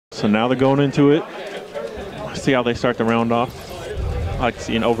So now they're going into it. See how they start the round off. I like to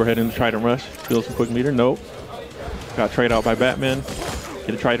see an overhead in the Trident Rush. Steal some quick meter. Nope. Got trade out by Batman.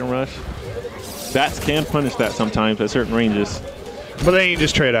 Get a Trident Rush. Bats can punish that sometimes at certain ranges. But then you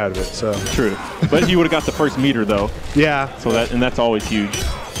just trade out of it, so. True. But he would have got the first meter, though. Yeah. So that's always huge.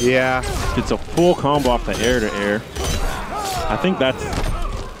 Yeah. It's a full combo off the air-to-air. I think that's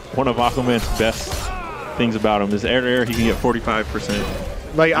one of Aquaman's best things about him is air-to-air, he can get 45%.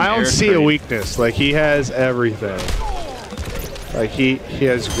 Like, I don't see a weakness. Like, he has everything. Like, he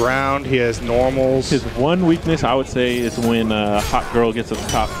has ground, he has normals. His one weakness, I would say, is when Hot Girl gets at the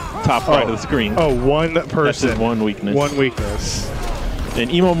top right of the screen. Oh, one person. That's his one weakness. One weakness. And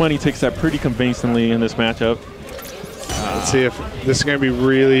Emo Money takes that pretty convincingly in this matchup. Let's see if this is going to be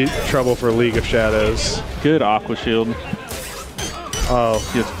really trouble for League of Shadows. Good Aqua Shield. Oh,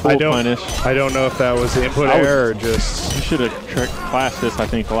 I don't know if that was the input error or just... You should have clashed this, I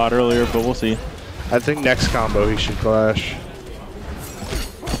think, a lot earlier, but we'll see. I think next combo he should clash.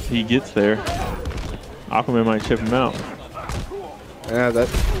 He gets there. Aquaman might chip him out. Yeah, that...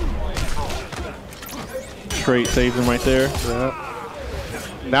 Trait saves him right there. Yeah.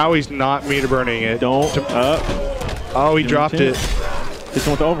 Now he's not meter burning it. Don't. Oh, he dropped it. Hits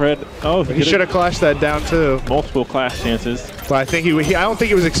him with the overhead. Oh, he should have clashed that down too. Multiple clash chances. But I think I don't think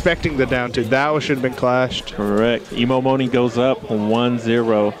he was expecting the down two. That should have been clashed. Correct. Emo Money goes up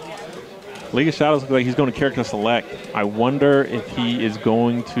 1-0. League of Shadows looks like he's going to character select. I wonder if he is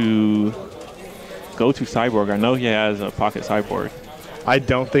going to go to Cyborg. I know he has a pocket Cyborg. I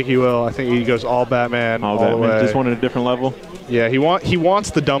don't think he will. I think he goes all Batman. All the way. Just one at a different level. Yeah, he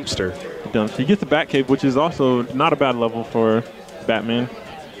wants the dumpster. He gets the Batcave, which is also not a bad level for Batman.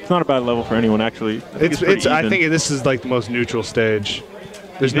 It's not a bad level for anyone, actually. I think this is like the most neutral stage.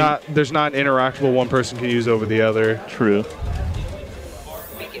 There's not an interactable one person can use over the other. True.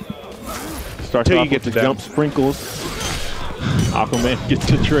 Starts off with the jump sprinkles. Aquaman gets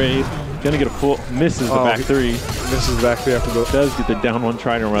the trade. Gonna get a full, misses the back three. Misses the back three after the... Does get the down one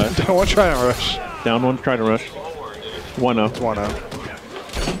Trident Rush. Down one Trident Rush. Down one Trident Rush. 1-0. 1-0.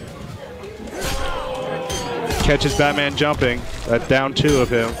 Catches Batman jumping. That down two of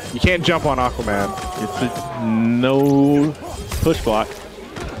him. You can't jump on Aquaman. It's a no push block.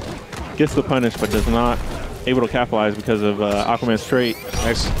 Gets the punish, but does not able to capitalize because of Aquaman's trait.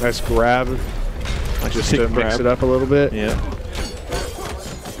 Nice grab. Just to mix it up a little bit. Yeah.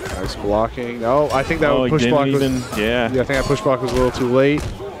 Nice blocking. Oh, I think that push block was... Yeah. I think that push block was a little too late.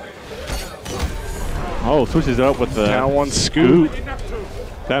 Oh, switches it up with the down one scoop.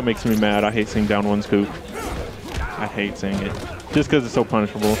 That makes me mad. I hate seeing down one scoop. I hate seeing it. Just because it's so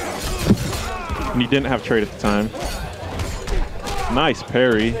punishable. And he didn't have trade at the time. Nice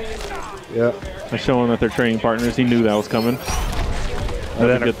parry. Yeah. They're showing that they're training partners. He knew that was coming. And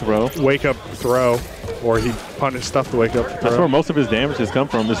then a good throw. Wake up throw. Or he punished stuff to wake up throw. That's where most of his damages come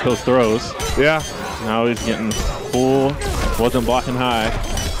from, is those throws. Yeah. Now he's getting full. Wasn't blocking high.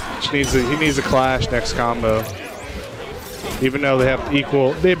 He needs a clash next combo. Even though they have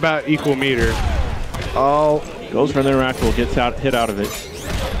about equal meter. Oh. Goes for an interactable, gets hit out of it.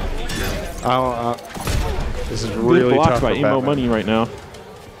 This is really blocked tough by for Emo Batman. Money right now.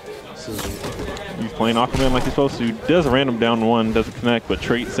 He's playing Aquaman like he's supposed to. Does a random down one, doesn't connect, but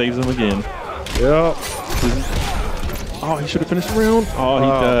trait saves him again. Yep. Oh, he should have finished the round. Oh, he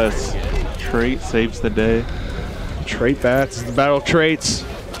does. Trait saves the day. Trait bats. It's the battle of traits.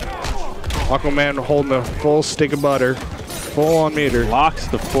 Aquaman holding a full stick of butter. Full on meter. Locks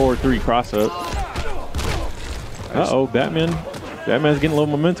the 4-3 cross up. Uh-oh, Batman's getting a little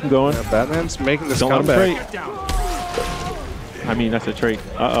momentum going. Yeah, Batman's making this Don't comeback. Let him trait. I mean, that's a trait.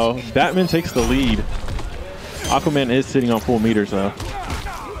 Uh-oh. Batman takes the lead. Aquaman is sitting on full meters, though.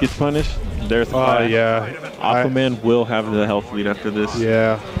 Gets punished. There's the flash. Yeah. Aquaman will have the health lead after this.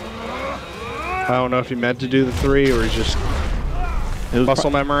 Yeah. I don't know if he meant to do the 3 or he's just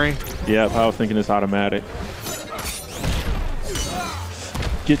muscle memory. Yeah, I was thinking it's automatic.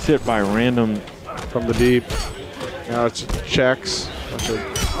 Gets hit by random. From the deep. Now it's checks.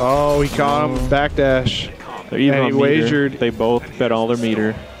 Oh, he caught him. Backdash. They're even and on he wagered. They both bet all their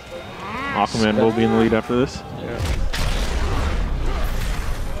meter. Aquaman will be in the lead after this. Yeah.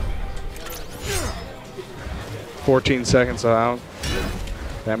 14 seconds out.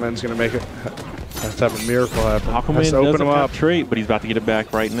 Batman's going to make it. Has to have a miracle happen. Aquaman doesn't have trait, but he's about to get it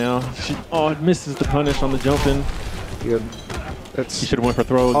back right now. Oh, it misses the punish on the jump in. Good. He should have went for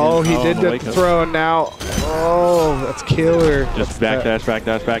throw again. Oh, he did the throw, and now, that's killer. Just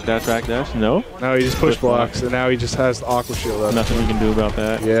backdash. No? No, he just push blocks, and now he just has the Aqua Shield up. Nothing we can do about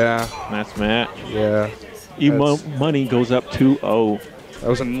that. Yeah. That's Matt. Yeah. Emo Money goes up 2-0. That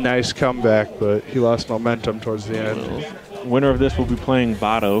was a nice comeback, but he lost momentum towards the end. Winner of this will be playing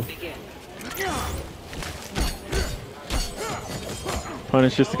Votto.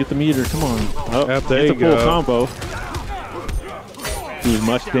 Punish just to get the meter. Come on. Oh, Yep, there gets you a full go. combo. Do as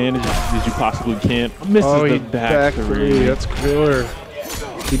much damage as you possibly can. Misses Oh, the he back three. That's killer.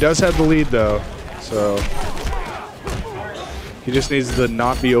 He does have the lead, though, so he just needs to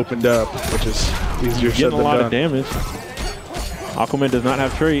not be opened up, which is easier said Getting a than lot done. of damage. Aquaman does not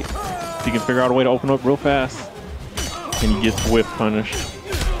have trait. He can figure out a way to open up real fast. And he gets whiff punished.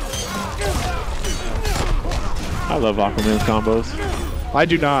 I love Aquaman's combos. I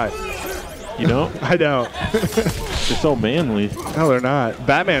do not. You don't? I don't. They're so manly. No, they're not.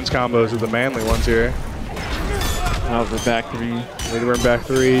 Batman's combos are the manly ones here. That was the back three. We're back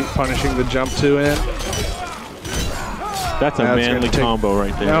three, punishing the jump two in. That's a manly combo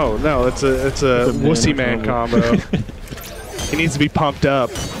right there. No, it's a wussy man combo. He needs to be pumped up.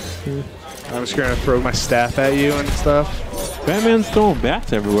 I'm just gonna throw my staff at you and stuff. Batman's throwing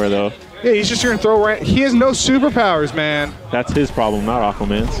bats everywhere though. Yeah, he's just gonna throw right. He has no superpowers, man. That's his problem, not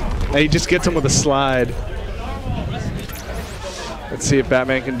Aquaman's. And he just gets him with a slide. Let's see if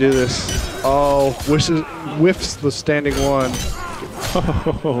Batman can do this. Oh, whiffs the standing one.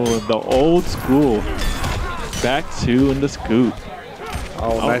 Oh, the old school. Back two in the scoop.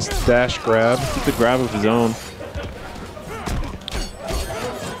 Oh, nice dash grab. He's a grab of his own.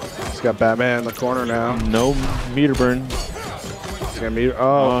 He's got Batman in the corner now. No meter burn. He's gonna meter.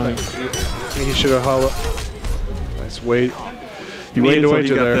 Oh, he should have hollowed. Nice wait. He waited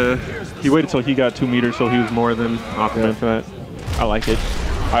until he got 2 meters, so he was more than Aquaman for that. I like it.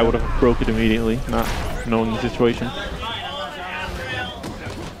 I would have broke it immediately, not knowing the situation.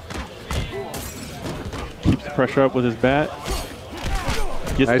 Keeps the pressure up with his bat.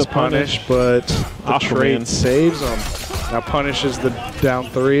 Gets Nice the punish, but the Aquaman trade saves him. Now punishes the down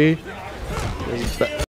three.